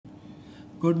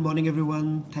Good morning,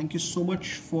 everyone. Thank you so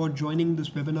much for joining this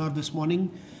webinar this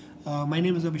morning. My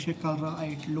name is Abhishek Kalra.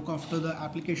 I look after the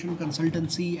application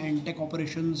consultancy and tech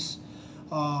operations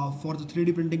for the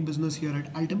 3D printing business here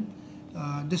at Altum.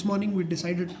 This morning we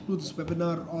decided to do this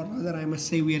webinar, or rather I must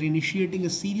say we are initiating a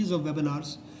series of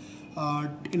webinars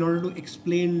in order to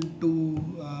explain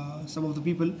to some of the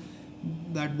people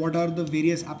that what are the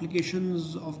various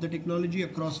applications of the technology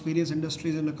across various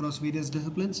industries and across various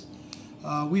disciplines.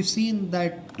 We've seen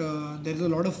that there is a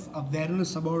lot of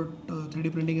awareness about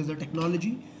 3D printing as a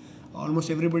technology. Almost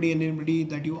everybody and anybody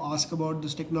that you ask about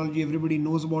this technology, everybody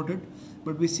knows about it.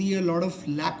 But we see a lot of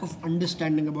lack of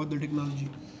understanding about the technology.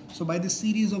 So by this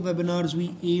series of webinars,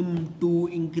 we aim to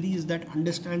increase that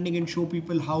understanding and show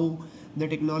people how the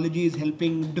technology is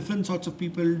helping different sorts of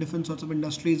people, different sorts of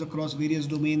industries across various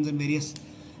domains and various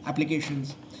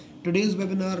applications. Today's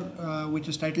webinar, which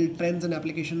is titled Trends and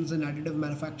Applications in Additive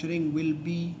Manufacturing, will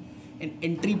be an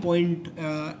entry point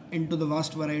into the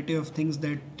vast variety of things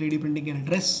that 3D printing can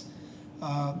address.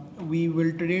 We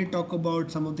will today talk about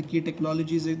some of the key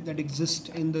technologies that exist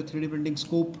in the 3D printing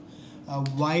scope,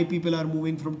 why people are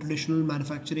moving from traditional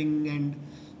manufacturing and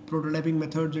prototyping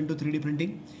methods into 3D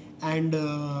printing, and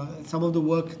some of the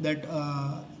work that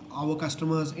our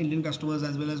customers, Indian customers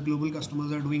as well as global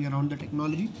customers, are doing around the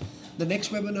technology. The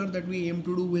next webinar that we aim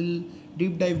to do will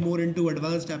deep dive more into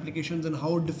advanced applications and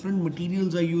how different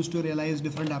materials are used to realize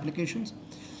different applications.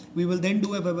 We will then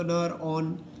do a webinar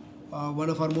on one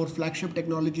of our more flagship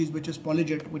technologies, which is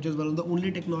PolyJet, which is one of the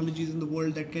only technologies in the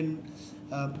world that can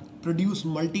produce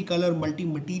multicolor,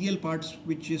 multi-material parts,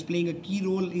 which is playing a key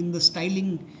role in the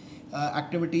styling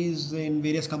activities in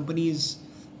various companies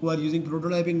who are using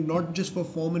prototyping not just for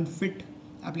form and fit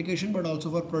application, but also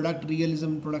for product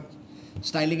realism, product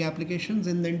styling applications.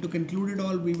 And then to conclude it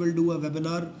all, we will do a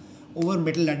webinar over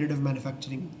metal additive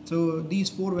manufacturing. So these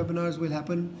 4 webinars will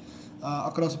happen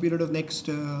across a period of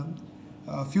next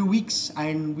few weeks,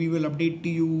 and we will update to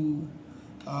you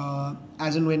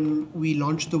as and when we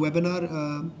launch the webinar.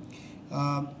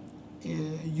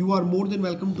 You are more than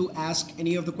welcome to ask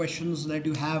any of the questions that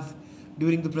you have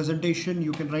during the presentation.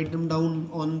 You can write them down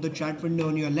on the chat window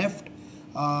on your left,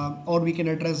 or we can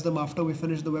address them after we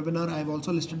finish the webinar. I have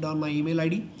also listed down my email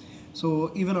ID.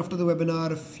 So even after the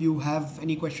webinar, if you have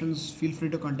any questions, feel free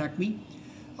to contact me.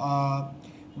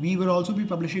 We will also be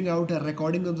publishing out a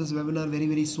recording of this webinar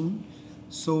very soon.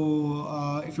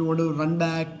 So if you want to run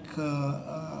back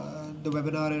the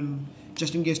webinar and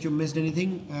just in case you missed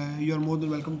anything, you are more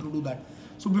than welcome to do that.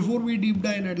 So before we deep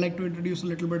dive, I'd like to introduce a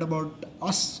little bit about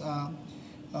us.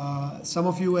 Some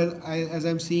of you, as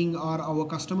I'm seeing, are our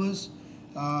customers,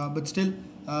 but still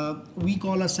we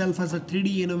call ourselves as a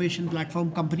 3D innovation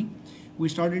platform company. We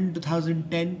started in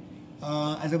 2010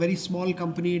 as a very small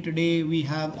company. Today we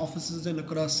have offices in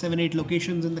across 7-8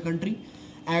 locations in the country.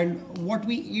 And what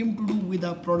we aim to do with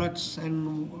our products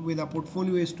and with our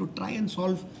portfolio is to try and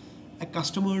solve a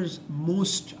customer's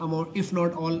most amount, if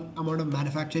not all amount of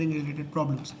manufacturing related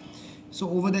problems. So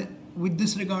with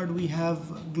this regard, we have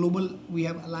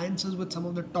alliances with some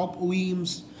of the top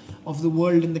OEMs of the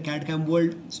world in the CAD/CAM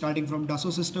world, starting from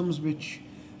Dassault Systems,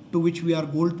 to which we are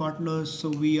gold partners. So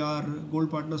we are gold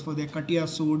partners for their CATIA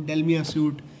suite, Delmia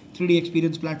suite, 3D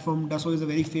Experience platform. Dassault is a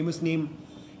very famous name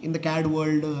in the CAD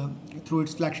world through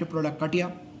its flagship product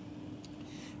CATIA.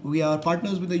 We are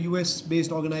partners with a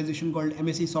US-based organization called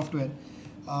MSC Software.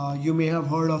 You may have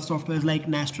heard of softwares like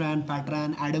Nastran,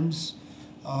 Patran, Adams.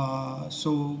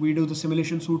 So we do the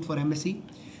simulation suite for MSC.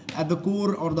 At the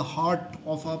core or the heart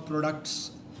of our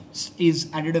products is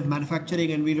additive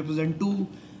manufacturing, and we represent two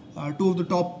of the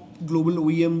top global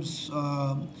OEMs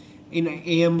in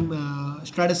AM,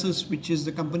 Stratasys, which is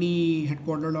the company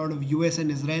headquartered out of US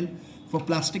and Israel for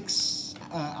plastics,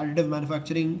 additive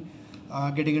manufacturing,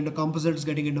 getting into composites,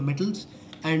 getting into metals,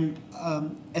 and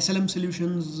SLM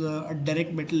Solutions, a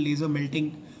direct metal laser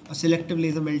melting, a selective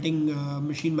laser melting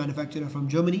machine manufacturer from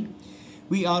Germany.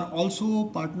 We are also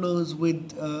partners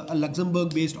with a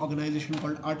Luxembourg-based organization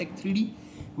called Artec 3D,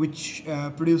 which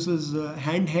produces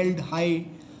handheld high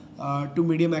to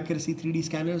medium accuracy 3D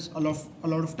scanners. A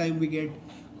lot of time we get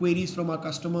queries from our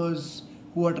customers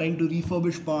who are trying to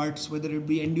refurbish parts, whether it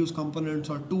be end-use components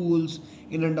or tools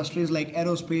in industries like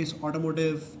aerospace,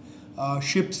 automotive,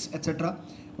 ships, etc.,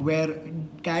 where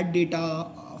CAD data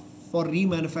for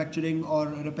remanufacturing or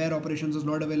repair operations is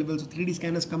not available. So 3D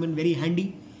scanners come in very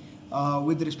handy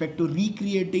with respect to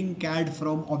recreating CAD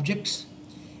from objects.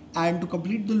 And to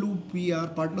complete the loop, we are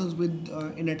partners with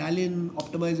an Italian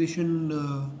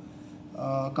optimization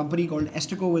company called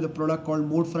Estico with a product called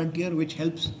Mode Frontier, which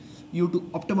helps you to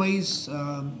optimize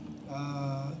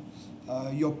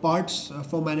your parts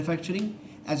for manufacturing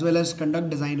as well as conduct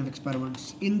design of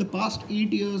experiments. In the past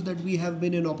 8 years that we have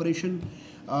been in operation,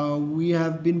 we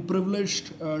have been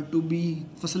privileged to be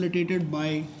facilitated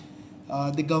by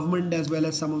the government as well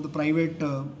as some of the private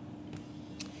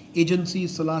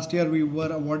agencies. So last year we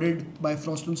were awarded by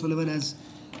Frost & Sullivan as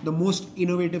the most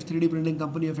innovative 3D printing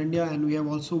company of India, and we have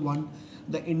also won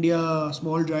the India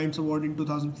Small Giants Award in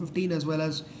 2015, as well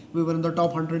as we were in the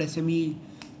top 100 SME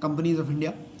companies of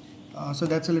India. So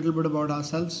that's a little bit about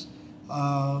ourselves.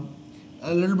 A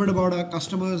little bit about our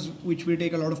customers, which we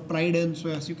take a lot of pride in. So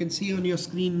as you can see on your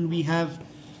screen, we have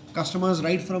customers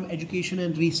right from education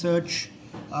and research.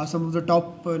 Some of the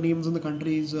top names in the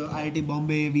countries: IIT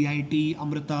Bombay, VIT,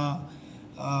 Amrita,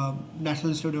 National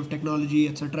Institute of Technology,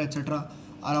 etc.,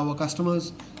 are our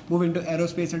customers. Moving to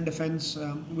aerospace and defense,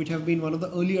 which have been one of the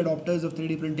early adopters of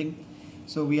 3D printing.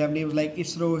 So we have names like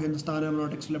ISRO, Hindustan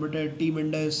Aeronautics Limited, Team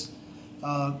Indus,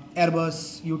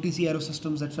 Airbus, UTC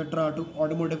Aerosystems, etc., to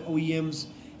automotive OEMs.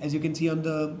 As you can see on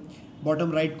the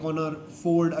bottom right corner,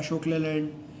 Ford, Ashok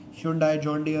Leyland, Hyundai,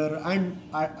 John Deere, and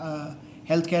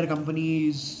healthcare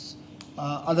companies,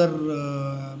 other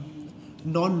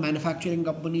non-manufacturing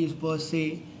companies per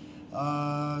se,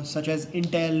 such as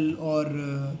Intel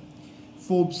or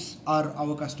Forbes are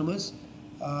our customers.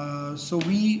 So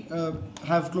we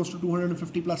have close to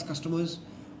 250 plus customers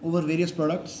over various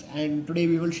products, and today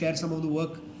we will share some of the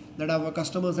work that our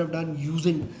customers have done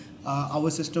using our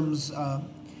systems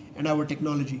and our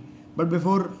technology. But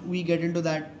before we get into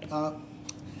that,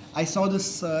 I saw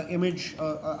this image,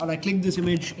 or I clicked this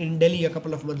image in Delhi a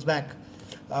couple of months back,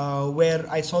 where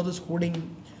I saw this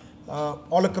hoarding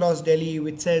all across Delhi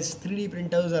which says 3D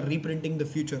printers are reprinting the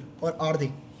future, or are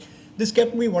they? This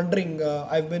kept me wondering.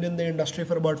 I've been in the industry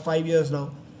for about 5 years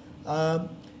now.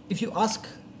 If you ask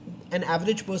an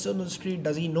average person on the street,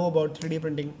 does he know about 3D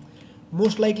printing?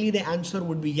 Most likely the answer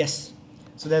would be yes.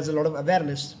 So there's a lot of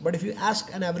awareness. But if you ask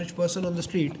an average person on the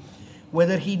street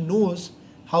whether he knows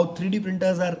how 3D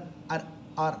printers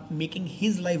are making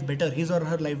his life better, his or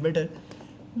her life better,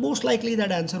 most likely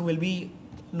that answer will be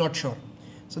not sure.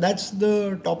 So that's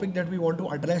the topic that we want to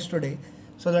address today,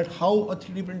 so that how a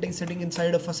 3D printing sitting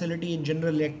inside a facility in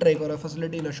General Electric or a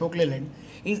facility in Ashok Leyland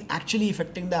is actually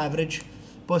affecting the average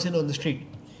person on the street.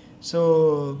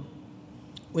 So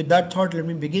with that thought, let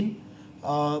me begin.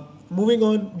 Moving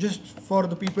on, just for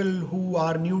the people who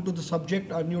are new to the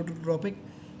subject or new to the topic,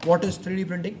 what is 3D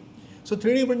printing? So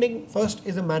 3D printing first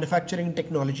is a manufacturing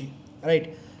technology,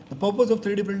 right? The purpose of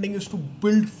 3D printing is to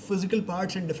build physical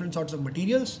parts and different sorts of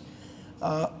materials.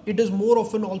 It is more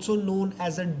often also known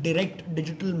as a direct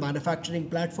digital manufacturing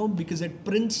platform because it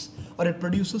prints or it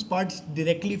produces parts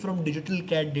directly from digital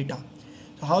CAD data.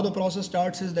 So how the process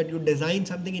starts is that you design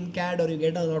something in CAD or you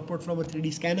get an output from a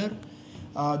 3D scanner.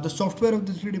 The software of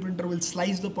the 3D printer will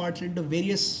slice the parts into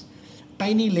various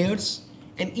tiny layers,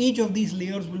 and each of these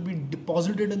layers will be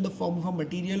deposited in the form of a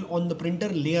material on the printer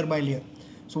layer by layer.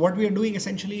 So what we are doing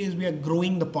essentially is we are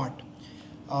growing the part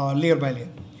layer by layer.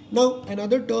 Now,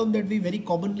 another term that we very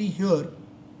commonly hear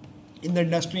in the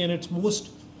industry, and it's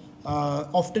most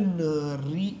often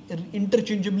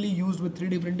interchangeably used with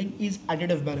 3D printing, is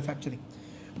additive manufacturing.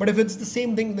 But if it's the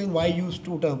same thing, then why use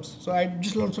two terms? So I'd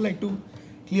just also like to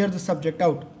clear the subject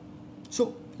out.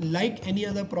 So like any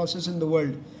other process in the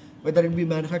world, whether it be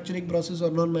manufacturing process or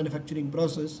non-manufacturing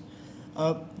process,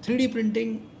 3D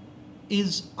printing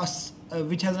is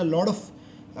which has a lot of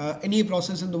any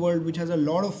process in the world which has a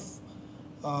lot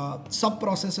of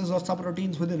sub-processes or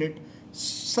sub-routines within it.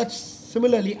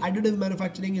 Similarly, additive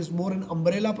manufacturing is more an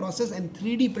umbrella process, and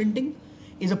 3D printing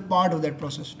is a part of that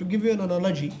process. To give you an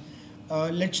analogy,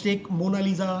 let's take Mona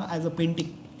Lisa as a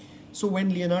painting. So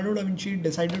when Leonardo da Vinci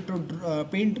decided to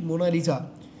paint Mona Lisa,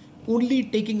 only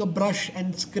taking a brush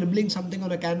and scribbling something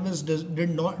on a canvas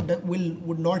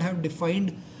would not have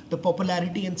defined the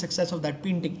popularity and success of that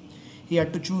painting. He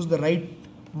had to choose the right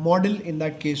model, in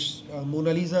that case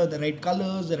Mona Lisa, the right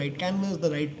colors, the right canvas,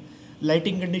 the right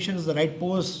lighting conditions, the right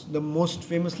pose, the most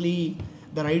famously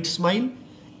the right smile,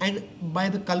 and by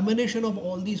the culmination of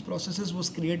all these processes was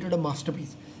created a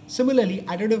masterpiece. Similarly,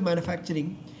 additive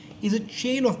manufacturing is a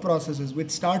chain of processes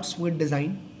which starts with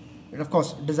design, and of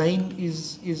course design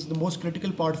is the most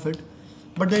critical part of it.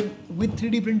 But then with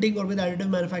 3D printing or with additive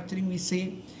manufacturing, we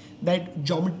say that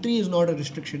geometry is not a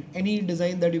restriction. Any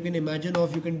design that you can imagine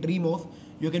of, you can dream of,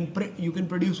 you can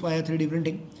produce via 3D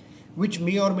printing, which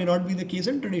may or may not be the case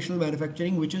in traditional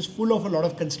manufacturing, which is full of a lot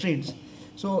of constraints.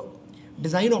 So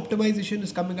design optimization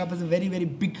is coming up as a very, very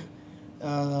big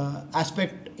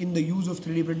aspect in the use of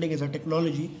 3D printing as a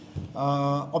technology.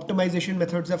 Optimization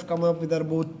methods have come up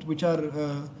which are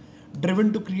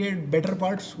driven to create better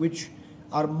parts, which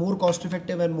are more cost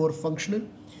effective and more functional.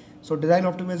 So design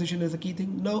optimization is a key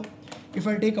thing. Now, if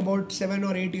I take about 7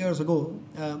 or 8 years ago,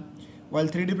 while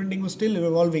 3D printing was still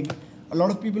evolving, a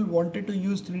lot of people wanted to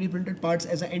use 3D printed parts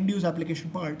as a end-use application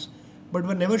parts, but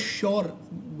were never sure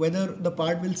whether the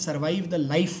part will survive the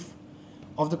life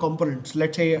of the components.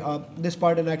 Let's say this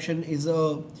part in action is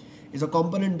a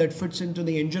component that fits into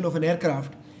the engine of an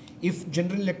aircraft. If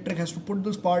General Electric has to put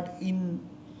this part in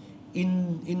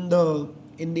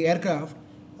the aircraft,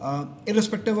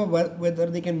 irrespective of whether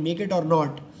they can make it or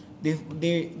not,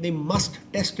 they must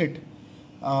test it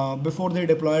before they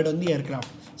deploy it on the aircraft.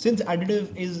 Since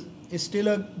additive is still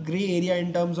a gray area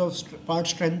in terms of part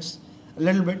strengths a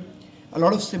little bit, a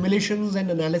lot of simulations and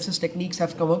analysis techniques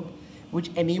have come up which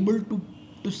enable to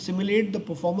simulate the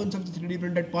performance of the 3D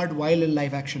printed part while in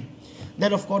live action.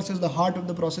 Then of course is the heart of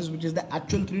the process, which is the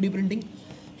actual 3D printing.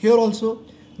 Here also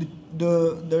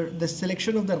the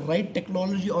selection of the right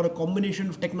technology or a combination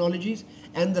of technologies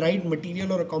and the right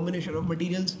material or a combination of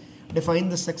materials define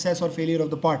the success or failure of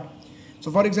the part.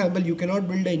 So for example, you cannot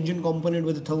build an engine component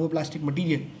with a thermoplastic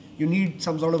material. You need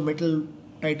some sort of metal,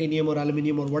 titanium or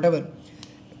aluminium or whatever.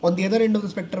 On the other end of the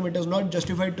spectrum, it is not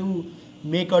justified to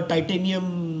make a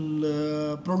titanium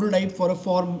prototype for a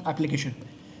form application.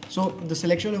 So the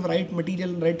selection of right material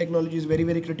and right technology is very,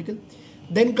 very critical.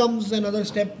 Then comes another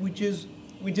step which is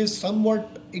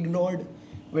somewhat ignored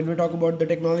when we talk about the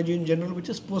technology in general, which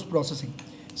is post-processing.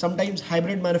 Sometimes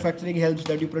hybrid manufacturing helps,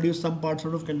 that you produce some parts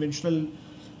out of conventional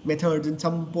methods and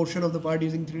some portion of the part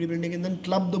using 3D printing and then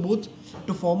club the both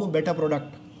to form a better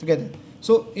product together.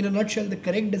 So in a nutshell, the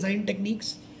correct design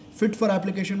techniques, fit for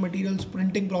application materials,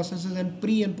 printing processes and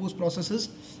pre and post processes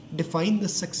define the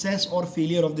success or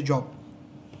failure of the job.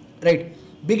 Right.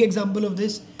 Big example of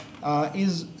this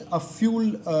is a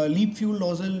LEAP fuel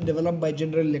nozzle developed by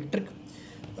General Electric.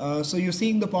 So you're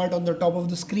seeing the part on the top of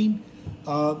the screen.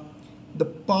 The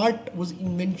part was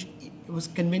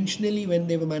conventionally, when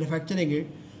they were manufacturing it,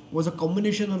 was a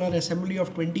combination or an assembly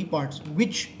of 20 parts,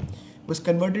 which was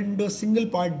converted into a single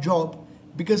part job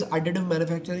because additive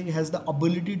manufacturing has the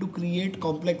ability to create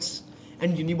complex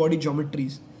and unibody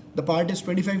geometries. The part is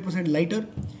 25% lighter,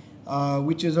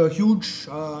 which is a huge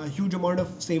amount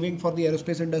of saving for the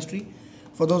aerospace industry.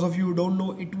 For those of you who don't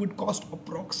know, it would cost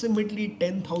approximately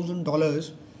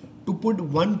 $10,000 to put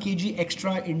 1 kg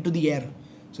extra into the air.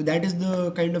 So that is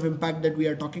the kind of impact that we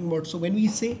are talking about. So when we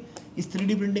say, is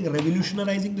 3D printing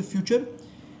revolutionizing the future?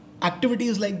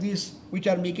 Activities like this, which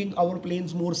are making our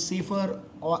planes more safer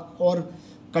or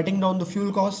cutting down the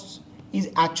fuel costs,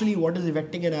 is actually what is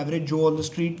affecting an average Joe on the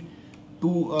street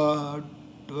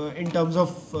in terms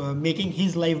of making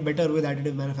his life better with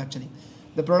additive manufacturing.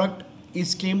 The product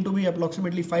is claimed to be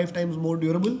approximately 5 times more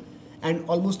durable, and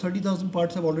almost 30,000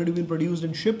 parts have already been produced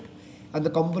and shipped, and the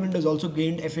component has also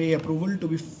gained FAA approval to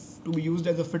be used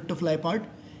as a fit-to-fly part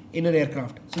in an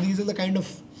aircraft. So these are the kind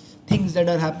of things that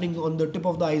are happening on the tip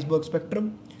of the iceberg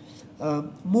spectrum.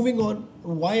 Moving on,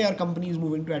 why are companies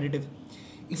moving to additive?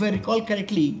 If I recall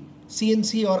correctly,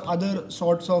 CNC or other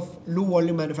sorts of low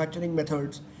volume manufacturing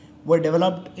methods were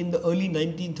developed in the early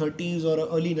 1930s or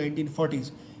early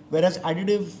 1940s, whereas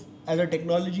additive as a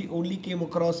technology only came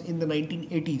across in the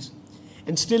 1980s.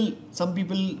 And still some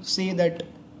people say that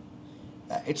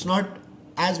it's not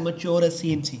as mature as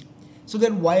CNC. So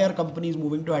then why are companies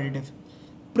moving to additive?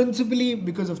 Principally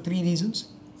because of 3 reasons.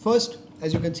 First,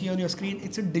 as you can see on your screen,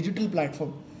 it's a digital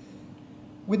platform.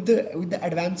 With the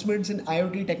advancements in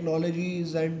IoT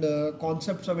technologies and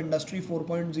concepts of Industry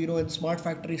 4.0 and smart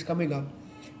factories coming up,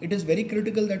 it is very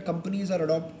critical that companies are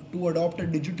adopt a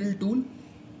digital tool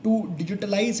to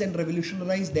digitalize and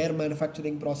revolutionize their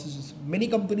manufacturing processes. Many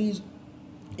companies,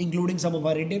 including some of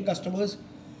our Indian customers,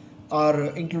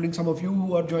 including some of you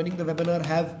who are joining the webinar,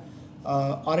 have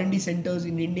R&D centers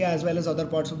in India as well as other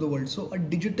parts of the world. So a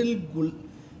digital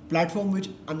platform which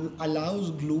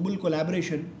allows global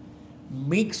collaboration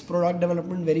makes product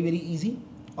development very, very easy,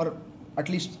 or at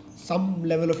least some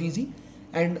level of easy,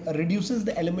 and reduces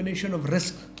the elimination of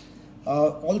risk.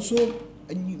 Also,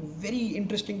 a very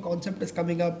interesting concept is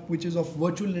coming up, which is of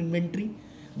virtual inventory.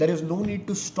 There is no need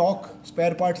to stock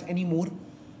spare parts anymore.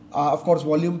 Of course,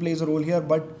 volume plays a role here,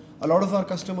 but a lot of our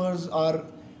customers are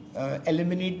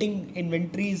eliminating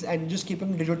inventories and just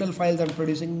keeping digital files and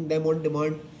producing them on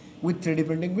demand with 3D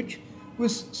printing, which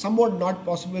was somewhat not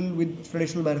possible with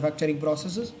traditional manufacturing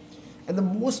processes. And the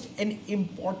most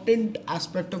important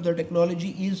aspect of the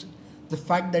technology is the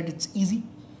fact that it's easy.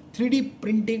 3D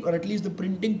printing, or at least the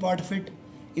printing part of it,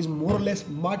 is more or less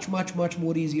much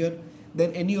more easier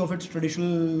than any of its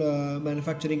traditional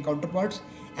manufacturing counterparts,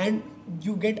 and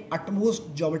you get utmost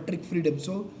geometric freedom.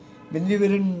 So When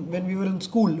we were in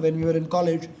school, when we were in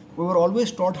college, we were always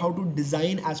taught how to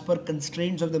design as per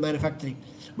constraints of the manufacturing.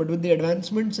 But with the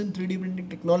advancements in 3D printing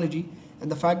technology and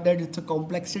the fact that it's a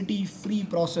complexity-free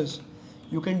process,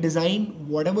 you can design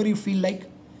whatever you feel like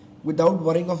without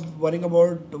worrying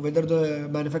about whether the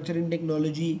manufacturing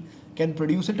technology can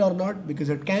produce it or not, because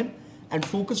it can, and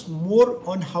focus more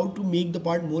on how to make the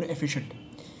part more efficient.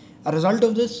 A result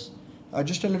of this,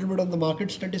 just a little bit on the market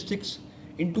statistics.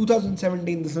 In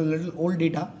 2017, this is a little old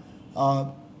data,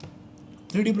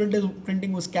 3D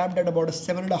printing was capped at about a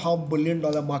 $7.5 billion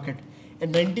market,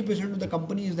 and 90% of the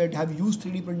companies that have used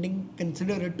 3D printing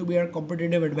consider it to be a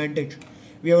competitive advantage.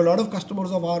 We have a lot of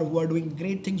customers of ours who are doing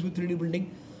great things with 3D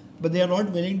printing, but they are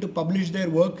not willing to publish their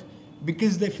work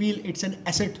because they feel it's an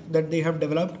asset that they have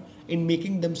developed in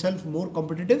making themselves more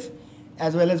competitive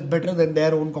as well as better than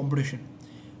their own competition.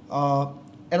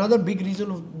 Another big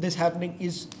reason of this happening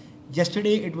is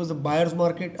yesterday it was a buyer's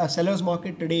market, a seller's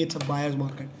market. Today it's a buyer's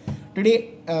market.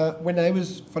 Today, when I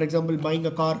was, for example, buying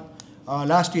a car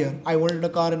last year, I wanted a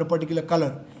car in a particular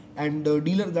color, and the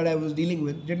dealer that I was dealing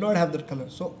with did not have that color.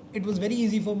 So it was very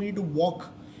easy for me to walk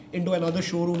into another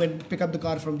showroom and pick up the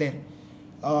car from there,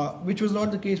 which was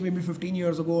not the case maybe 15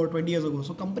 years ago or 20 years ago.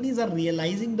 So companies are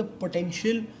realizing the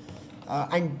potential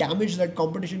and damage that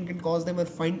competition can cause them,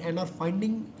 and are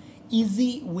finding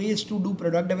easy ways to do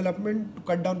product development, to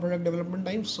cut down product development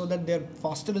times so that they're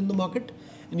faster in the market.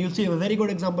 And you'll see a very good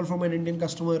example from an Indian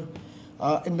customer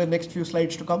in the next few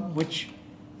slides to come, which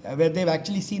where they've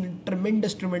actually seen a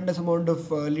tremendous amount of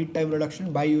lead time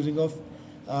reduction by using of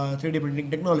 3D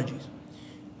printing technologies.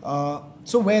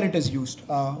 So where it is used.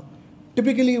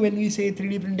 Typically when we say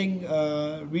 3D printing,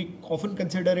 we often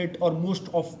consider it, or most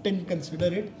often consider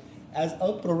it, as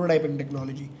a prototyping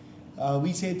technology.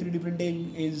 We say 3D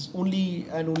printing is only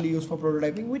used for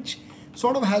prototyping, which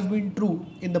sort of has been true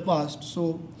in the past.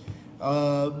 So,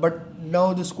 but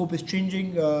now the scope is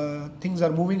changing. Things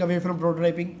are moving away from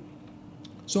prototyping.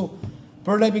 So,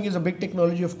 prototyping is a big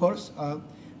technology, of course.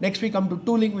 Next, we come to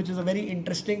tooling, which is a very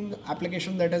interesting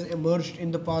application that has emerged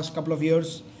in the past couple of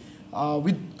years.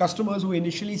 With customers who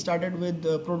initially started with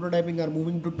prototyping are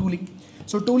moving to tooling.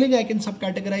 So tooling I can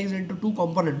subcategorize into two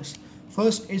components.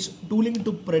 First is tooling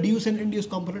to produce an end-use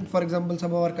component. For example,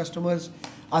 some of our customers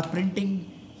are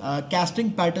printing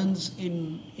casting patterns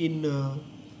in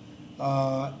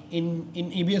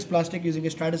ABS plastic using a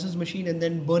Stratasys machine, and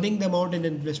then burning them out in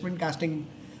an investment casting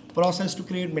process to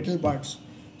create metal parts.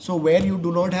 So where you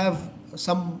do not have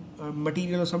some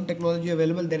material or some technology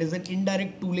available, there is an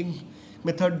indirect tooling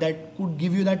method that could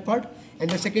give you that part. And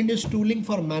the second is tooling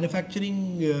for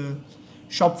manufacturing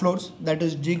shop floors, that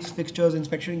is jigs, fixtures,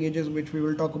 inspection gauges, which we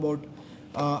will talk about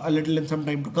a little in some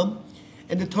time to come.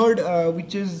 And the third,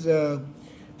 which is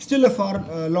still a far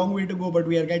long way to go, but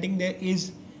we are getting there,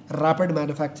 is rapid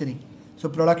manufacturing. So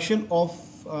production of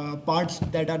parts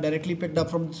that are directly picked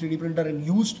up from the 3D printer and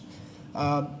used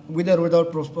with or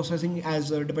without post-processing, as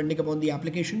depending upon the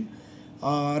application.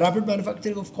 Rapid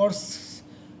manufacturing, of course,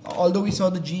 although we saw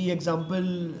the GE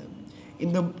example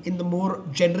in the more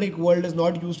generic world, is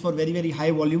not used for very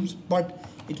high volumes, but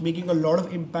it's making a lot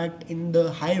of impact in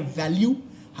the high value,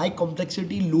 high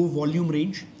complexity, low volume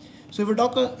range. So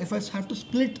if I have to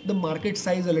split the market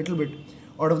size a little bit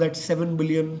out of that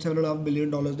 $7.5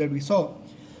 billion that we saw,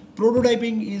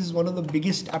 prototyping is one of the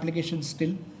biggest applications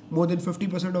still. More than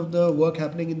 50% of the work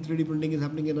happening in 3D printing is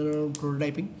happening in and around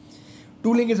prototyping.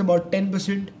 Tooling is about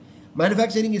 10%.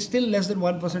 Manufacturing is still less than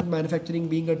 1%, manufacturing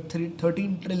being a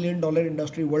 $13 trillion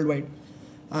industry worldwide.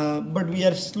 But we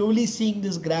are slowly seeing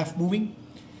this graph moving.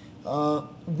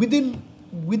 Within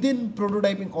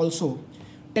prototyping also,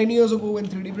 10 years ago when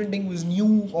 3D printing was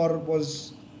new, or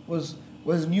was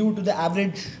new to the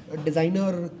average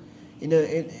designer in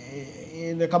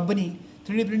a company,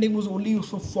 3D printing was only used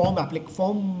for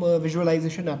form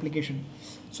visualization application.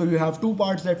 So you have two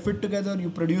parts that fit together, you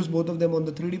produce both of them on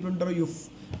the 3D printer, you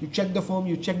check the form,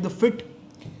 you check the fit,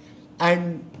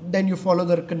 and then you follow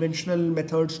the conventional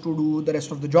methods to do the rest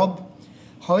of the job.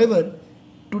 However,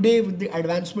 today with the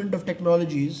advancement of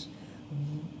technologies,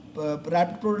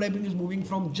 rapid prototyping is moving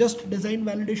from just design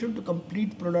validation to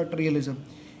complete product realism.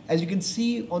 As you can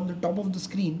see on the top of the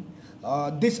screen,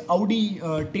 this Audi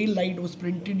tail light was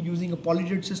printed using a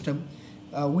polyjet system,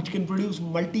 which can produce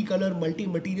multi-color,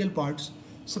 multi-material parts.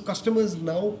 So customers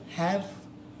now have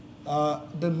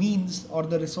the means or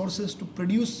the resources to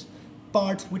produce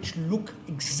parts which look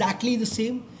exactly the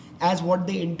same as what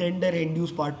they intend their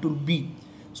end-use part to be.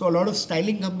 So a lot of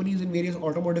styling companies in various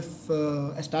automotive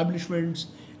establishments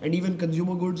and even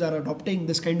consumer goods are adopting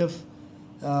this kind of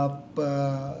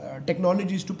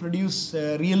technologies to produce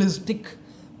realistic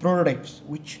prototypes,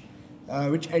 which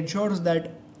which ensures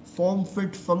that form,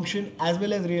 fit, function as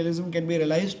well as realism can be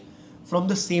realized from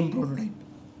the same prototype.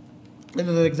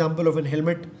 Another example of an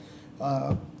helmet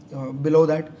below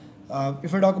that.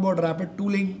 If I talk about rapid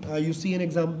tooling, you see an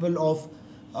example of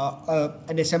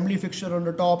an assembly fixture on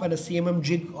the top and a CMM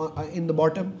jig in the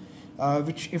bottom,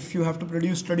 which if you have to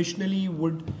produce traditionally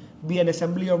would be an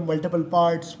assembly of multiple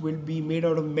parts, will be made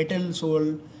out of metal,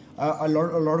 so a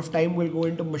lot of time will go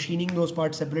into machining those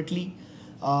parts separately.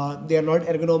 They are not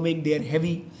ergonomic, they are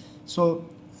heavy. So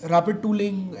rapid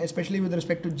tooling, especially with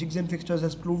respect to jigs and fixtures,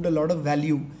 has proved a lot of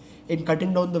value in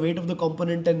cutting down the weight of the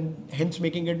component and hence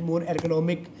making it more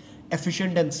ergonomic,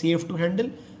 efficient and safe to handle,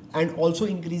 and also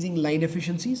increasing line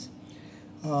efficiencies.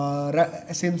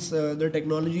 Since the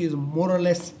technology is more or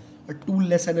less a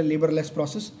tool-less and a labor-less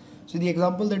process. So the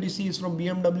example that you see is from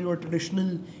BMW, a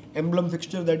traditional emblem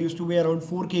fixture that used to weigh around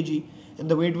 4 kg and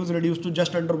the weight was reduced to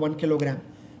just under 1 kilogram.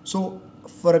 So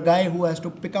for a guy who has to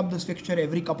pick up this fixture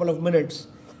every couple of minutes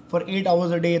for 8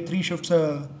 hours a day, 3 shifts,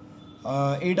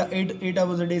 8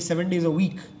 hours a day, 7 days a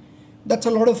week, that's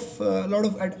a lot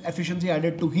of efficiency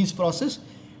added to his process,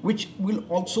 which will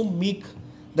also make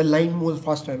the line more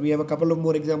faster. We have a couple of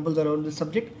more examples around this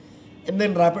subject. And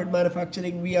then rapid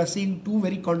manufacturing, we are seeing two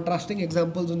very contrasting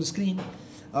examples on the screen.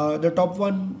 The top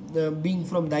one being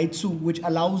from Daihatsu, which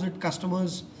allows its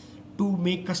customers to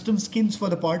make custom skins for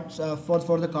the parts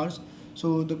for the cars.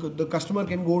 So the customer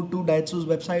can go to Daihatsu's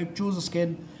website, choose a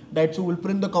skin, Daihatsu will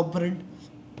print the component,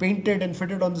 paint it and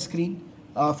fit it on the screen,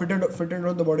 fitted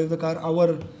on the body of the car.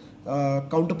 Our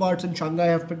counterparts in Shanghai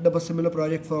have picked up a similar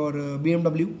project for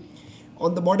BMW.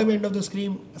 On the bottom end of the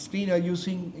screen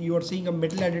you are seeing a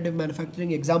metal additive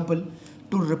manufacturing example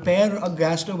to repair a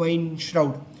gas turbine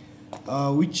shroud,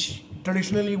 which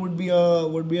traditionally would be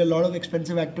a lot of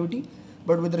expensive activity,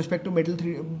 but with respect to metal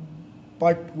 3D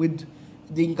part, with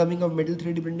the incoming of metal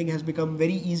 3D printing, has become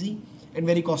very easy and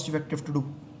very cost effective to do.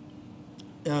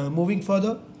 Moving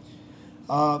further,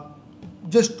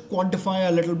 just quantify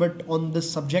a little bit on this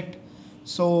subject.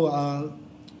 So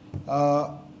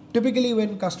typically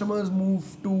when customers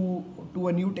move to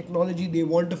a new technology, they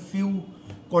want a few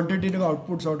quantitative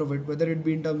outputs out of it, whether it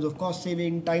be in terms of cost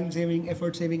saving, time saving,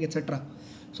 effort saving, etc.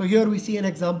 So here we see an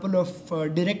example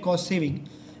of direct cost saving,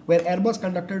 where Airbus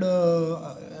conducted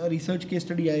a research case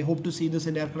study. I hope to see this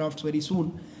in aircrafts very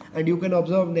soon, and you can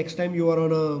observe next time you are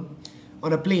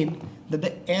on a plane that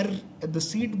the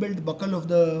seat belt buckle of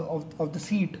the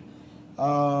seat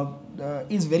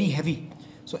is very heavy.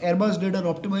 So Airbus did an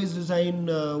optimized design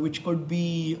which could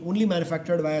be only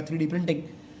manufactured via 3D printing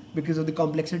because of the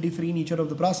complexity-free nature of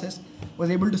the process, was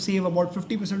able to save about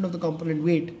 50% of the component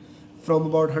weight from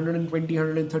about 120,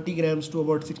 130 grams to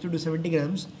about 60 to 70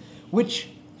 grams, which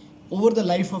over the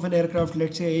life of an aircraft,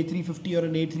 let's say A350 or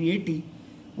an A380,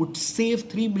 would save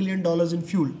 $3 million in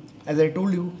fuel. As I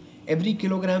told you, every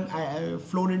kilogram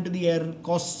flown into the air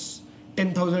costs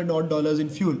 $10,000 odd in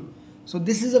fuel. So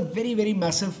this is a very, very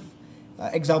massive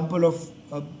example of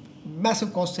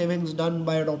massive cost savings done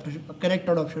by correct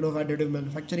adoption of additive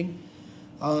manufacturing,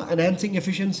 enhancing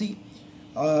efficiency.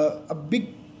 A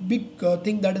big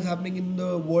thing that is happening in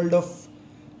the world of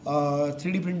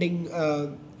 3D printing,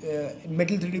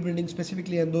 metal 3D printing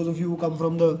specifically, and those of you who come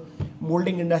from the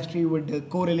molding industry would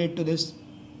correlate to this,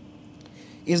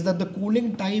 is that the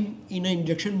cooling time in an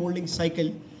injection molding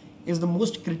cycle is the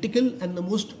most critical and the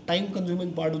most time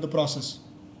consuming part of the process.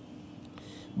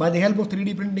 By the help of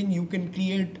 3D printing, you can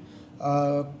create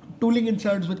tooling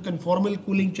inserts with conformal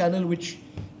cooling channel, which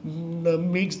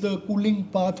makes the cooling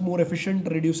path more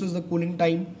efficient, reduces the cooling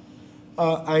time,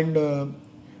 and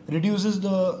reduces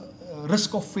the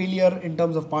risk of failure in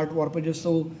terms of part warpages.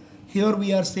 So here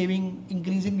we are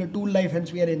increasing the tool life,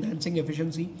 hence we are enhancing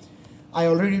efficiency. I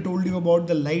already told you about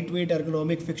the lightweight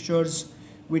ergonomic fixtures,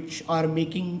 which are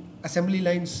making assembly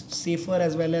lines safer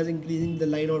as well as increasing the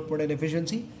line output and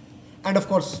efficiency. And of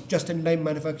course, just-in-time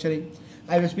manufacturing.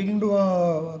 I was speaking to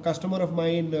a customer of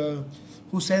mine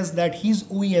who says that his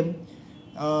OEM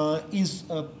is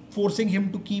forcing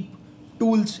him to keep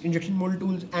tools, injection mold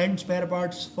tools and spare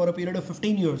parts for a period of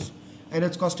 15 years. And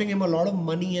it's costing him a lot of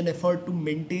money and effort to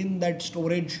maintain that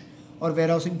storage or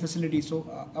warehousing facility. So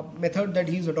a method that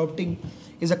he's adopting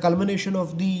is a culmination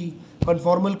of the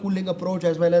conformal cooling approach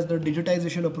as well as the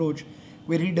digitization approach,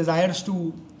 where he desires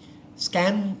to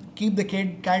keep the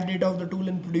CAD data of the tool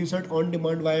and produce it on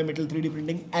demand via metal 3D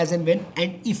printing as and when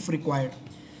and if required.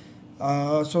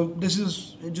 So this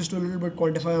is just a little bit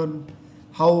quantify on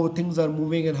how things are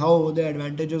moving and how the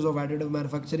advantages of additive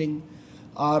manufacturing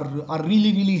are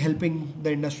really, really helping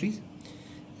the industries.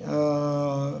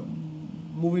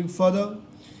 Moving further,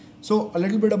 So a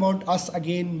little bit about us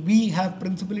again. We have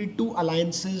principally two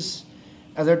alliances,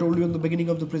 as I told you in the beginning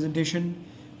of the presentation,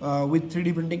 with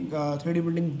 3D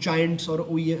printing giants or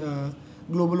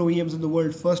global OEMs in the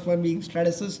world. First one being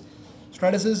Stratasys.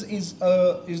 Stratasys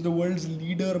is the world's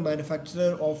leader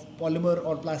manufacturer of polymer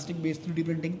or plastic-based 3D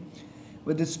printing,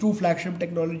 with its two flagship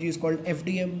technologies called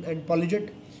FDM and PolyJet.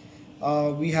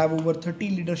 We have over 30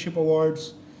 leadership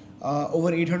awards,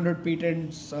 over 800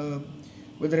 patents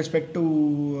with respect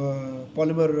to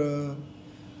polymer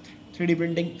 3D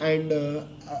printing, and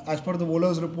as per the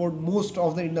Wohlers report, most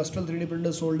of the industrial 3D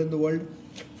printers sold in the world,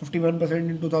 51%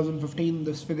 in 2015,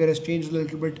 this figure has changed a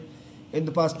little bit in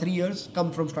the past 3 years,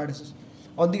 come from Stratasys.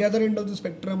 On the other end of the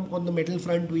spectrum, on the metal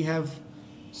front, we have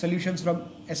solutions from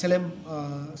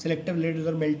SLM, selective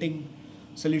laser melting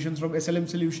solutions from SLM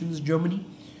Solutions, Germany,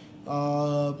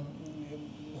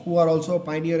 who are also a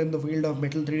pioneer in the field of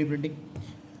metal 3D printing.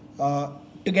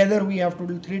 Together we have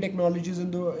total three technologies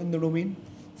in the domain.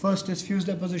 First is fused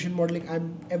deposition modeling.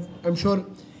 I'm sure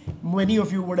many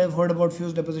of you would have heard about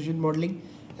fused deposition modeling.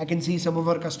 I can see some of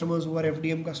our customers who are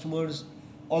FDM customers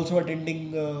also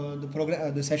attending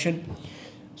the session.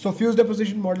 So fused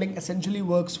deposition modeling essentially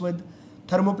works with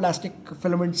thermoplastic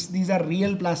filaments. These are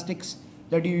real plastics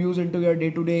that you use into your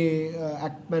day-to-day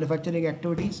manufacturing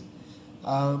activities,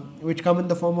 which come in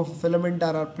the form of a filament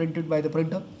and are printed by the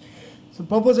printer. So the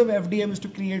purpose of FDM is to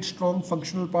create strong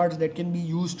functional parts that can be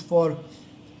used for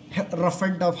rough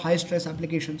and tough high stress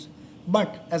applications.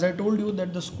 But as I told you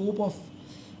that the scope of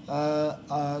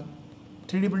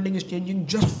 3D printing is changing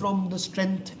just from the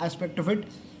strength aspect of it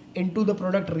into the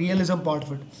product realism part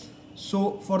of it.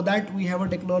 So for that we have a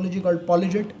technology called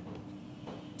PolyJet.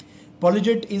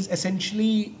 PolyJet is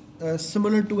essentially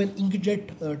similar to an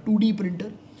inkjet 2D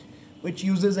printer, which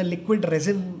uses a liquid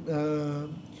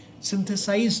resin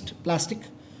synthesized plastic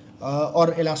or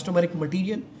elastomeric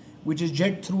material, which is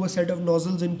jet through a set of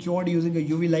nozzles and cured using a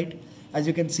UV light, as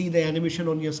you can see the animation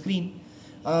on your screen.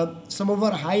 Some of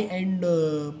our high-end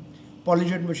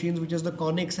PolyJet machines, which is the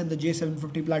Connex and the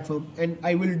J750 platform, and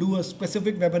I will do a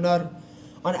specific webinar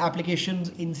on applications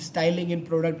in styling and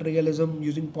product realism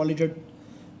using PolyJet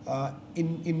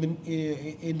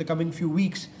in the coming few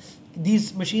weeks.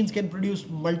 These machines can produce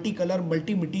multicolor,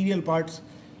 multi-material parts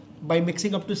by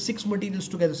mixing up to 6 materials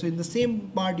together. So in the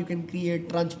same part you can create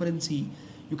transparency,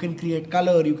 you can create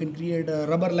color, you can create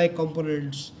rubber-like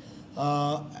components,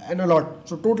 and a lot.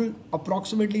 So total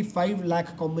approximately 5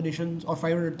 lakh combinations or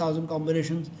 500,000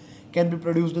 combinations can be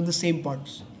produced in the same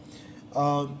parts.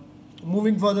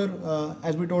 Moving further,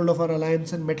 as we told of our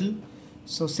alliance in metal,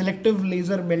 so selective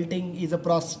laser melting is a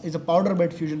powder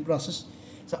bed fusion process.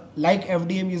 So like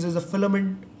FDM uses a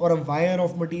filament or a wire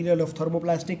of material of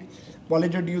thermoplastic,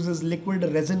 PolyJet uses liquid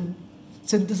resin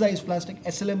synthesized plastic.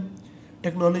 SLM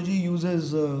technology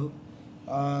uses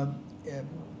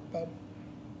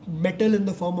metal in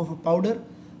the form of a powder,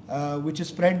 which is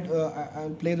spread. I'll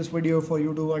play this video for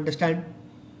you to understand.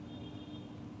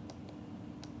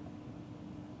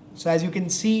 So as you can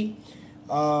see,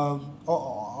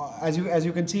 as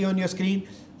you can see on your screen,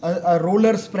 a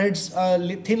roller spreads a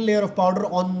thin layer of powder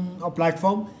on a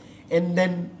platform, and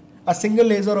then a single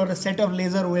laser or a set of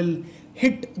laser will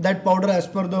hit that powder as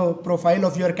per the profile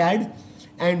of your CAD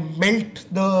and melt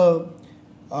the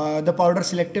powder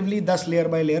selectively, thus layer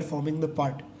by layer forming the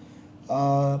part.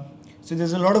 So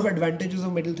there's a lot of advantages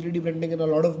of metal 3D printing and a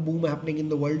lot of boom happening in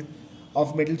the world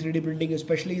of metal 3D printing,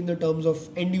 especially in the terms of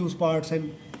end use parts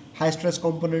and high stress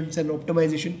components and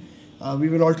optimization. We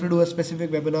will also do a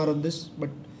specific webinar on this, but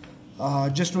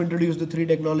just to introduce the three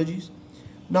technologies.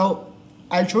 Now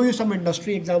I'll show you some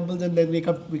industry examples and then we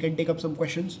can take up some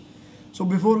questions. So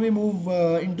before we move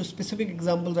into specific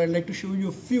examples, I'd like to show you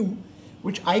a few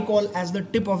which I call as the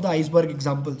tip of the iceberg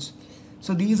examples.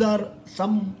 So these are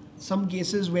some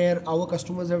cases where our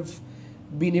customers have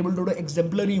been able to do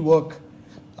exemplary work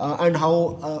and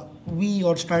how we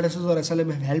or Stratasys or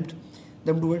SLM have helped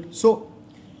them do it. So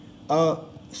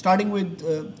starting with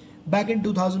back in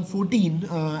 2014,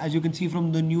 as you can see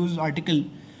from the news article,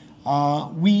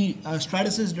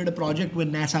 Stratasys did a project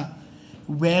with NASA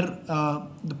where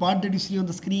the part that you see on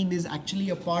the screen is actually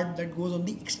a part that goes on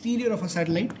the exterior of a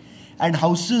satellite and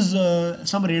houses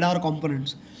some radar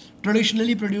components.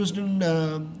 Traditionally produced in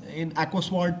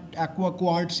aqua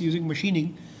quartz using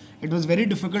machining, it was very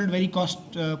difficult, very cost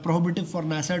prohibitive for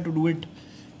NASA to do it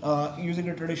using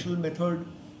a traditional method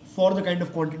for the kind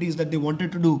of quantities that they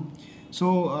wanted to do.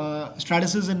 So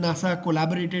Stratasys and NASA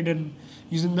collaborated in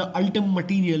using the Ultim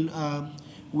material,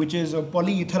 which is a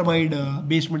polyethermide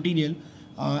based material,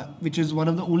 which is one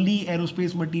of the only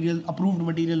aerospace approved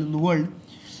material in the world.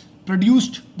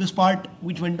 produced this part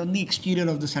which went on the exterior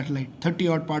of the satellite, 30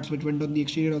 odd parts which went on the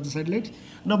exterior of the satellite.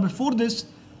 Now before this,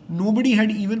 nobody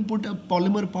had even put a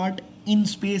polymer part in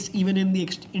space, even in the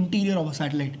interior of a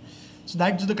satellite. So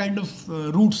that's the kind of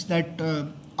roots that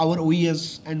our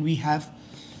OES and we have.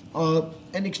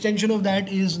 An extension of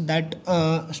that is that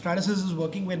Stratasys is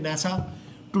working with NASA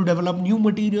to develop new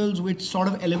materials which sort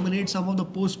of eliminate some of the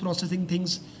post-processing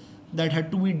things that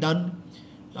had to be done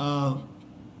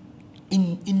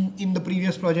in the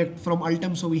previous project from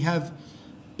Ultim. So we have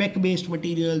PEC-based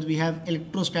materials, we have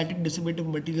electrostatic dissipative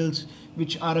materials,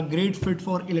 which are a great fit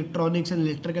for electronics and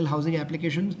electrical housing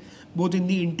applications, both in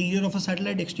the interior of a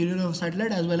satellite, exterior of a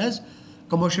satellite, as well as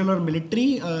commercial or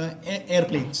military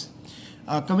airplanes.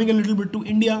 Coming a little bit to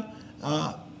India,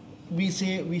 we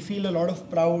feel a lot of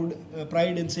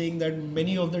pride in saying that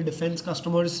many of the defense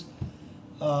customers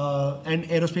and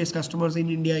aerospace customers in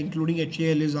India, including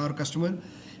HAL, is our customer.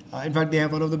 In fact, they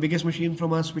have one of the biggest machines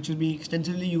from us, which is being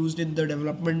extensively used in the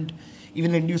development,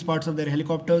 even end-use parts of their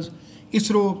helicopters.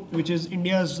 ISRO, which is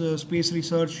India's space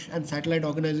research and satellite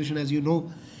organization, as you know,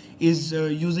 is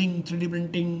using 3D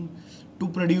printing to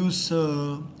produce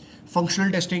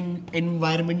functional testing,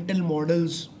 environmental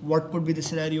models, what could be the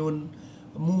scenario on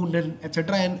moon, and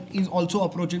etc., and is also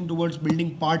approaching towards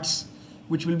building parts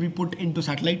which will be put into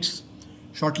satellites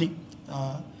shortly.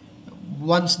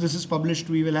 Once this is published,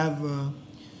 we will have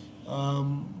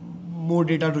more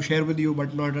data to share with you,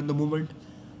 but not at the moment.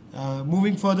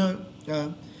 Moving further,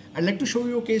 I'd like to show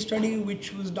you a case study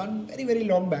which was done very, very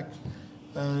long back.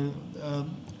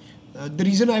 The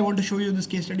reason I want to show you this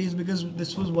case study is because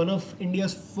this was one of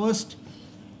India's first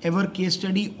ever case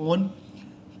study on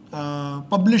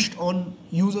published on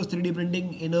use of 3D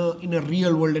printing in a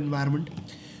real world environment.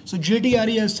 So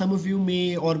JTRE, as some of you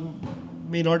may or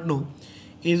may not know,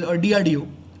 is a DRDO,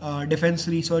 Defense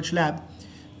Research Lab,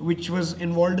 which was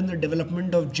involved in the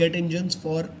development of jet engines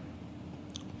for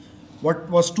what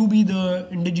was to be the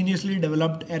indigenously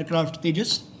developed aircraft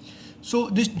Tejas. So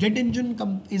this jet engine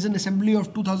is an assembly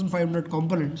of 2,500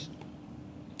 components,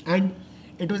 and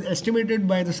it was estimated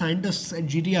by the scientists at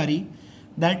GTRE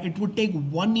that it would take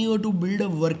 1 year to build a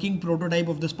working prototype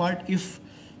of this part if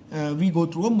we go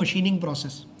through a machining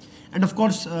process. And of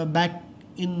course, back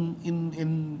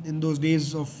in those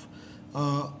days of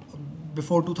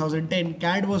before 2010,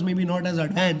 CAD was maybe not as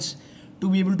advanced to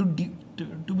be able to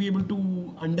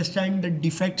understand the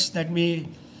defects that may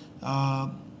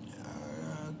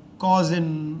cause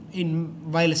in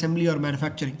while assembly or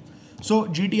manufacturing. So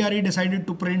GTRE decided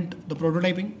to print the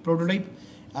prototype.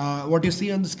 What you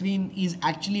see on the screen is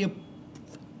actually a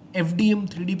FDM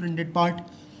 3D printed part,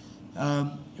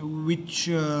 which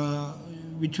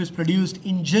was produced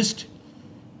in just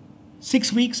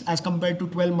 6 weeks as compared to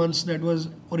 12 months that was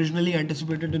originally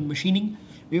anticipated in machining.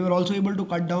 We were also able to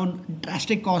cut down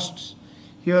drastic costs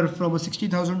here from a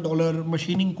 $60,000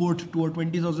 machining quote to a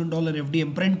 $20,000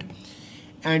 FDM print.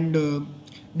 And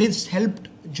this helped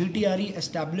GTRE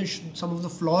establish some of the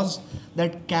flaws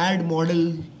that CAD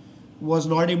model was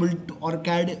not able to, or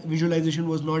CAD visualization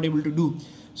was not able to do.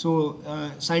 So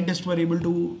scientists were able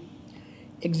to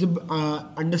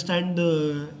understand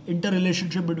the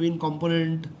interrelationship between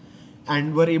component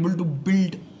and were able to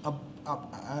build a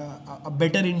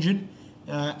better engine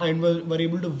and were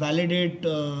able to validate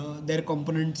their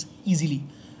components easily.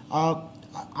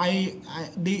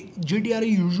 GTRE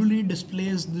usually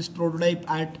displays this prototype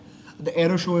at the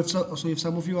Aero Show. If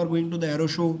some of you are going to the Aero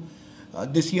Show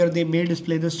this year, they may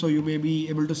display this, so you may be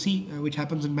able to see, which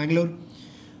happens in Bangalore.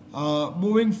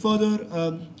 Moving further,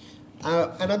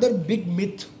 another big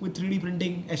myth with 3D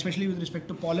printing, especially with respect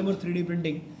to polymer 3D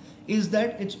printing, is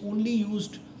that it's only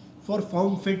used for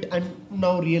form fit and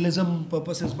now realism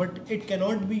purposes, but it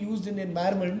cannot be used in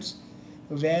environments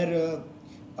where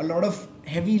a lot of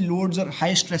heavy loads or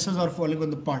high stresses are falling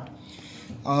on the part.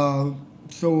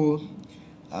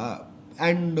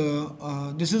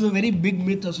 This is a very big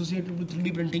myth associated with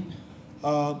 3D printing,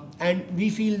 and we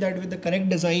feel that with the correct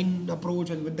design approach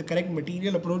and with the correct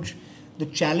material approach, the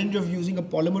challenge of using a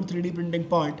polymer 3D printing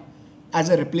part as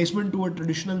a replacement to a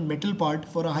traditional metal part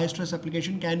for a high stress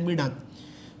application can be done.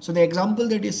 So the example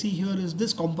that you see here is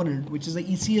this component, which is the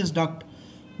ECS duct,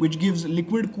 which gives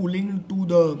liquid cooling to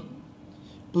the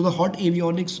hot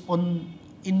avionics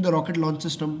in the rocket launch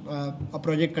system, a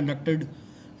project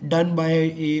done by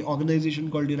a organization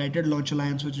called United Launch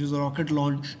Alliance, which is a rocket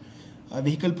launch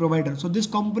vehicle provider. So this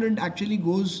component actually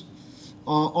goes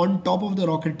on top of the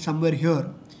rocket somewhere here,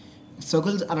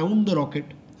 circles around the rocket.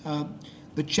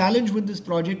 The challenge with this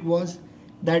project was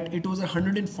that it was a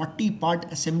 140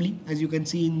 part assembly, as you can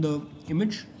see in the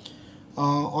image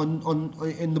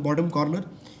in the bottom corner,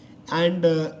 and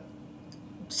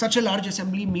such a large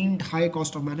assembly meant high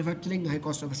cost of manufacturing, high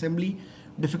cost of assembly,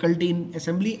 difficulty in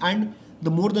assembly, and the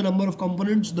more the number of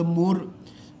components, the more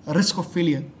risk of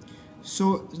failure.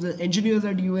 So the engineers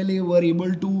at ULA were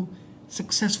able to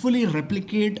successfully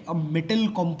replicate a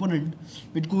metal component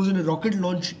which goes in a rocket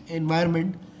launch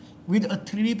environment with a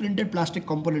 3D printed plastic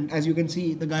component. As you can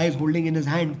see, the guy is holding in his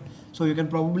hand, so you can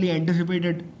probably anticipate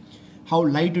it, how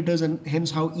light it is, and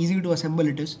hence how easy to assemble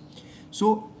it is.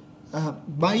 So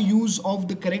by use of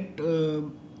the correct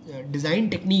design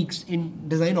techniques in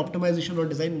design optimization or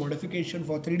design modification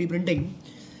for 3D printing,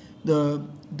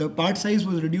 the part size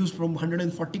was reduced from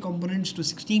 140 components to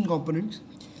 16 components,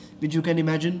 which you can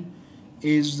imagine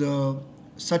is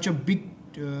such a big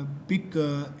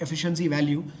efficiency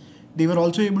value. They were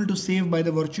also able to save, by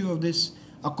the virtue of this,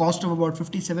 a cost of about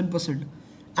 57%,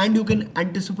 and you can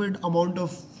anticipate amount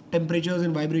of temperatures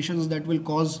and vibrations that will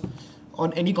cause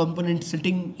on any component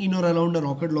sitting in or around a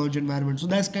rocket launch environment. So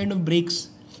that kind of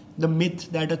breaks the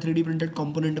myth that a 3D printed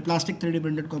component, a plastic 3D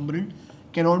printed component,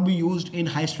 cannot be used in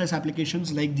high stress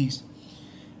applications like these.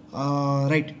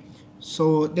 Right.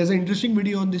 So there's an interesting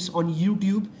video on this on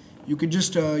YouTube. You can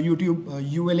just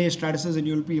YouTube ULA Stratasys and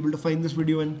you'll be able to find this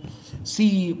video and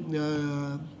see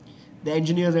the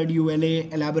engineers at ULA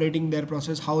elaborating their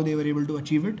process, how they were able to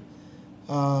achieve it.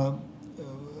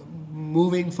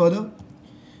 Moving further.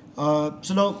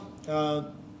 So now,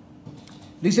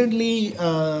 recently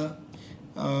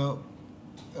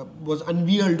was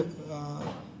unveiled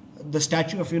the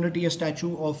Statue of Unity, a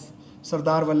statue of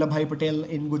Sardar Vallabhbhai Patel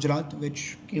in Gujarat,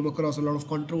 which came across a lot of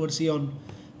controversy on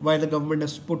why the government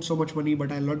has put so much money,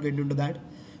 but I'll not get into that.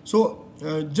 So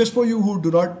just for you who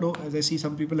do not know, as I see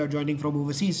some people are joining from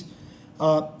overseas,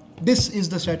 this is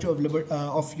the Statue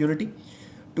of Unity.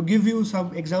 To give you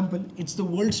some example, it's the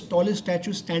world's tallest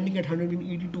statue, standing at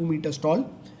 182 meters tall.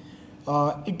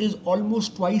 It is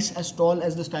almost twice as tall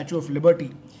as the Statue of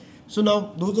Liberty. So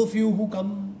now, those of you who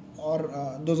come,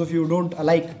 or those of you who don't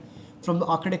alike, from the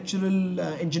architectural,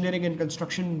 engineering and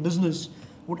construction business,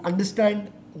 would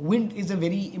understand wind is a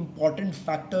very important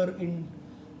factor in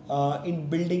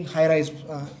building high-rise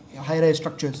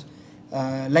structures,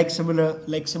 like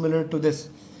similar to this.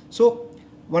 So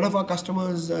one of our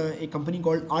customers, a company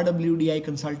called RWDI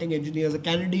Consulting Engineers, a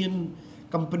Canadian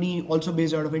company also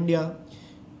based out of India,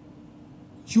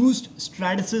 used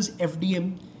Stratasys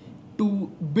FDM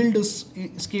to build a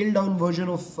scaled down version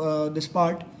of this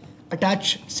part,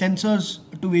 attach sensors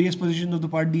to various positions of the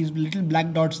part. These little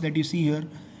black dots that you see here,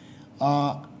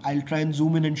 I'll try and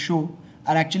zoom in and show,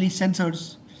 are actually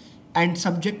sensors, and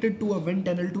subjected to a wind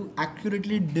tunnel to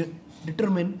accurately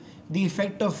determine the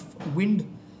effect of wind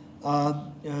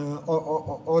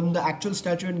on the actual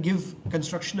statue and give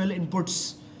constructional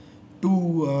inputs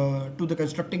to the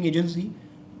constructing agency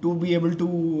to be able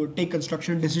to take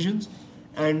construction decisions.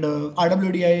 And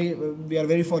RWDI, we are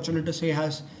very fortunate to say,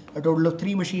 has a total of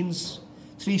 3 machines,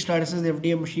 3 Stratasys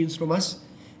FDM machines from us,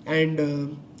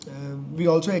 and we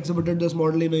also exhibited this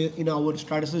model in our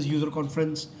Stratasys user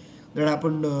conference that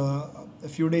happened a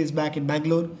few days back in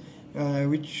Bangalore,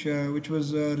 which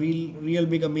was a real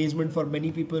big amazement for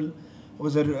many people. It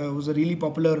was a really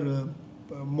popular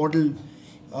model,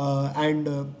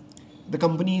 and the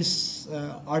company's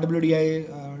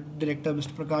RWDI director,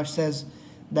 Mr. Prakash, says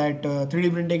that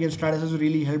 3D printing and Stratasys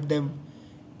really helped them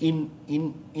in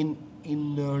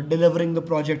delivering the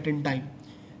project in time.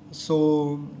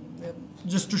 So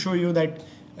just to show you that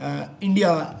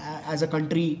India as a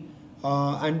country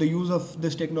and the use of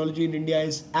this technology in India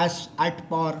is as at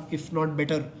par, if not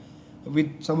better,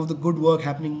 with some of the good work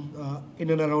happening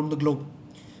in and around the globe.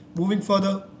 Moving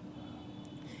further,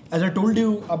 as I told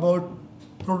you about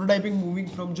prototyping moving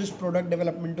from just product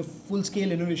development to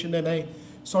full-scale innovation, and I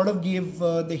sort of gave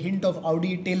the hint of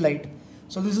Audi tail light.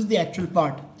 So this is the actual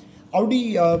part.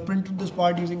 Audi printed this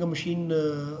part using a machine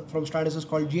from Stratasys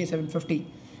called J750,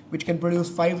 which can produce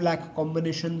 5 lakh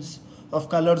combinations of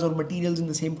colors or materials in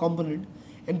the same component,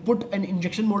 and put an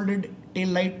injection molded tail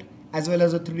light as well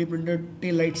as a 3D printed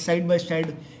tail light side by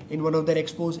side in one of their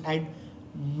expos, and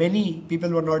many people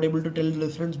were not able to tell the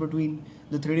difference between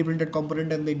the 3D printed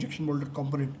component and the injection molded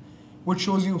component, which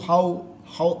shows you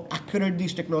how accurate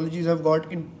these technologies have got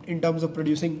in terms of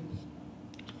producing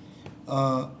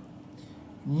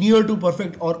near to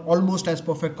perfect or almost as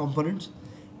perfect components.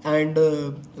 And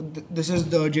this is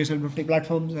the J750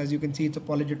 platforms. As you can see, it's a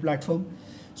polyjet platform.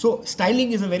 So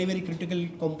styling is a very, very critical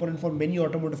component for many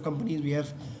automotive companies. We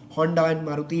have Honda and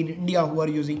Maruti in India who are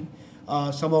using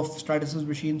some of Stratasys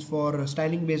machines for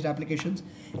styling based applications.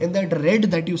 And that red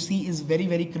that you see is very,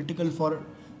 very critical for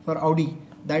Audi.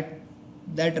 That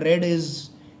red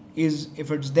is if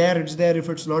it's there, it's there. If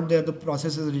it's not there, the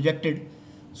process is rejected.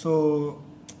 So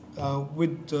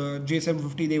with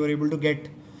J750 they were able to get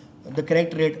the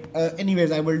correct rate.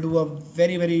 Anyways, I will do a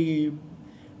very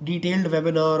detailed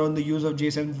webinar on the use of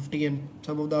J750 and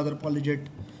some of the other polyjet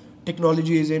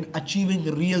technologies in achieving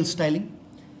real styling.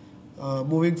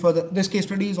 Moving further, this case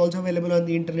study is also available on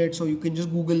the internet, so you can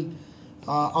just Google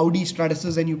Audi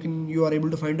Stratasys and you are able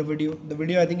to find a video. The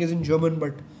video I think is in German,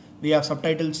 but we have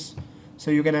subtitles,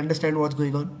 so you can understand what's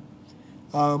going on.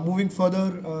 Moving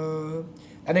further,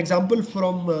 an example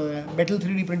from metal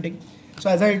 3D printing. So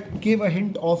as I gave a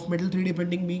hint of metal 3D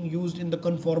printing being used in the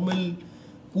conformal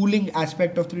cooling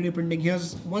aspect of 3D printing,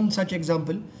 here's one such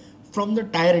example from the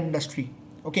tire industry.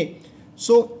 Okay,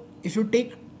 so if you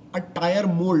take a tire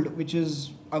mold, which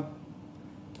is a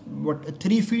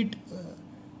 3 feet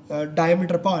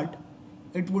diameter part,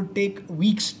 it would take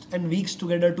weeks and weeks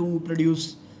together to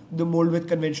produce the mold with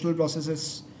conventional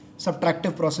processes,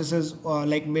 subtractive processes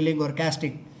like milling or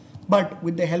casting. But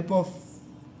with the help of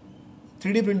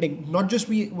 3D printing, not just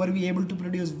were we able to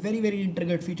produce very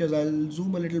intricate features. I'll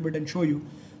zoom a little bit and show you.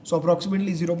 So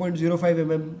approximately 0.05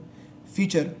 mm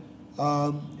feature,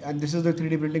 and this is the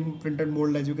 3D printed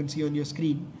mold, as you can see on your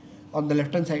screen on the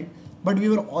left hand side. But we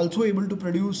were also able to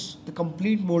produce the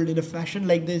complete mold in a fashion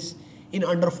like this in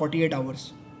under 48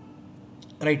 hours.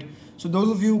 Right. So those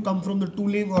of you who come from the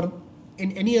tooling or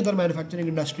in any other manufacturing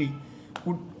industry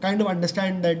would kind of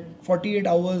understand that 48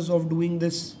 hours of doing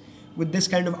this with this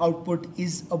kind of output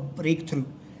is a breakthrough.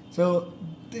 So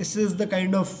this is the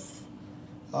kind of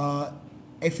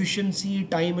efficiency,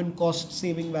 time and cost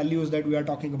saving values that we are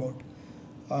talking about.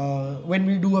 When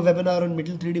we do a webinar on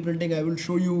metal 3D printing, I will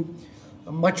show you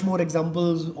much more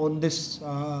examples on this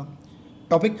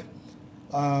topic,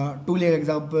 tooling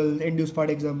example, end use part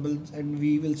examples, and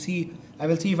I will see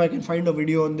if I can find a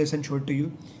video on this and show it to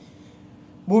you.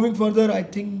 Moving further, I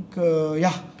think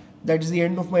yeah, that is the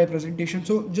end of my presentation.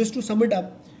 So just to sum it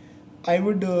up, I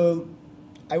would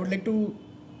like to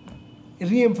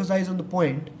re-emphasize on the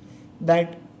point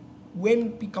that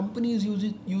when companies use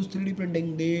 3D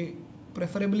printing, they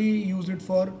preferably use it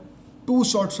for two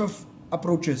sorts of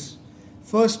approaches.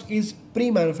 First is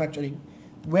pre-manufacturing,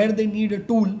 where they need a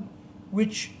tool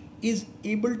which is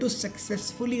able to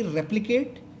successfully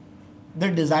replicate the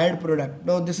desired product.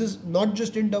 Now this is not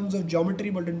just in terms of geometry,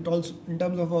 but in terms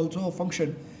of also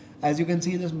function. As you can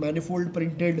see, this manifold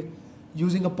printed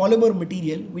using a polymer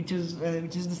material, which is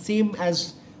the same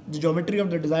as the geometry of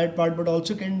the desired part, but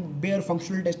also can bear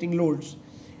functional testing loads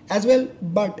as well.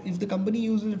 But if the company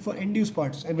uses it for end use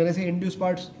parts, and when I say end use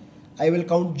parts, I will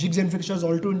count jigs and fixtures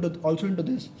also into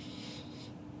this.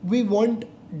 We want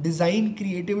design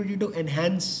creativity to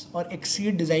enhance or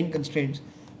exceed design constraints.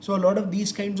 So a lot of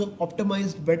these kinds of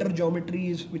optimized better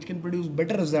geometries which can produce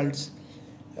better results,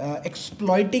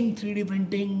 exploiting 3D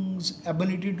printing's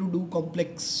ability to do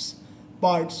complex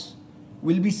parts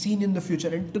will be seen in the future,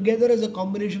 and together as a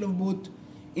combination of both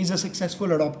is a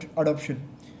successful adoption.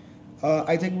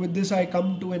 I think with this I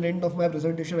come to an end of my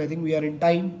presentation. I think we are in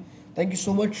time. Thank you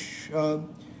so much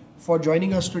for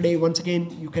joining us today. Once again,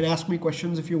 you can ask me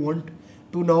questions if you want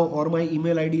to now, or my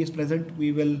email ID is present.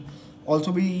 We will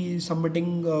also be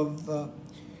submitting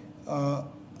a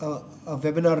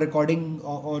webinar recording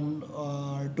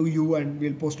to you, and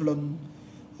we'll post it on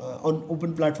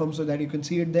open platforms so that you can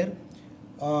see it there.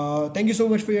 Thank you so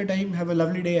much for your time. Have a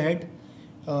lovely day ahead.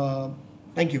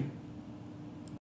 Thank you.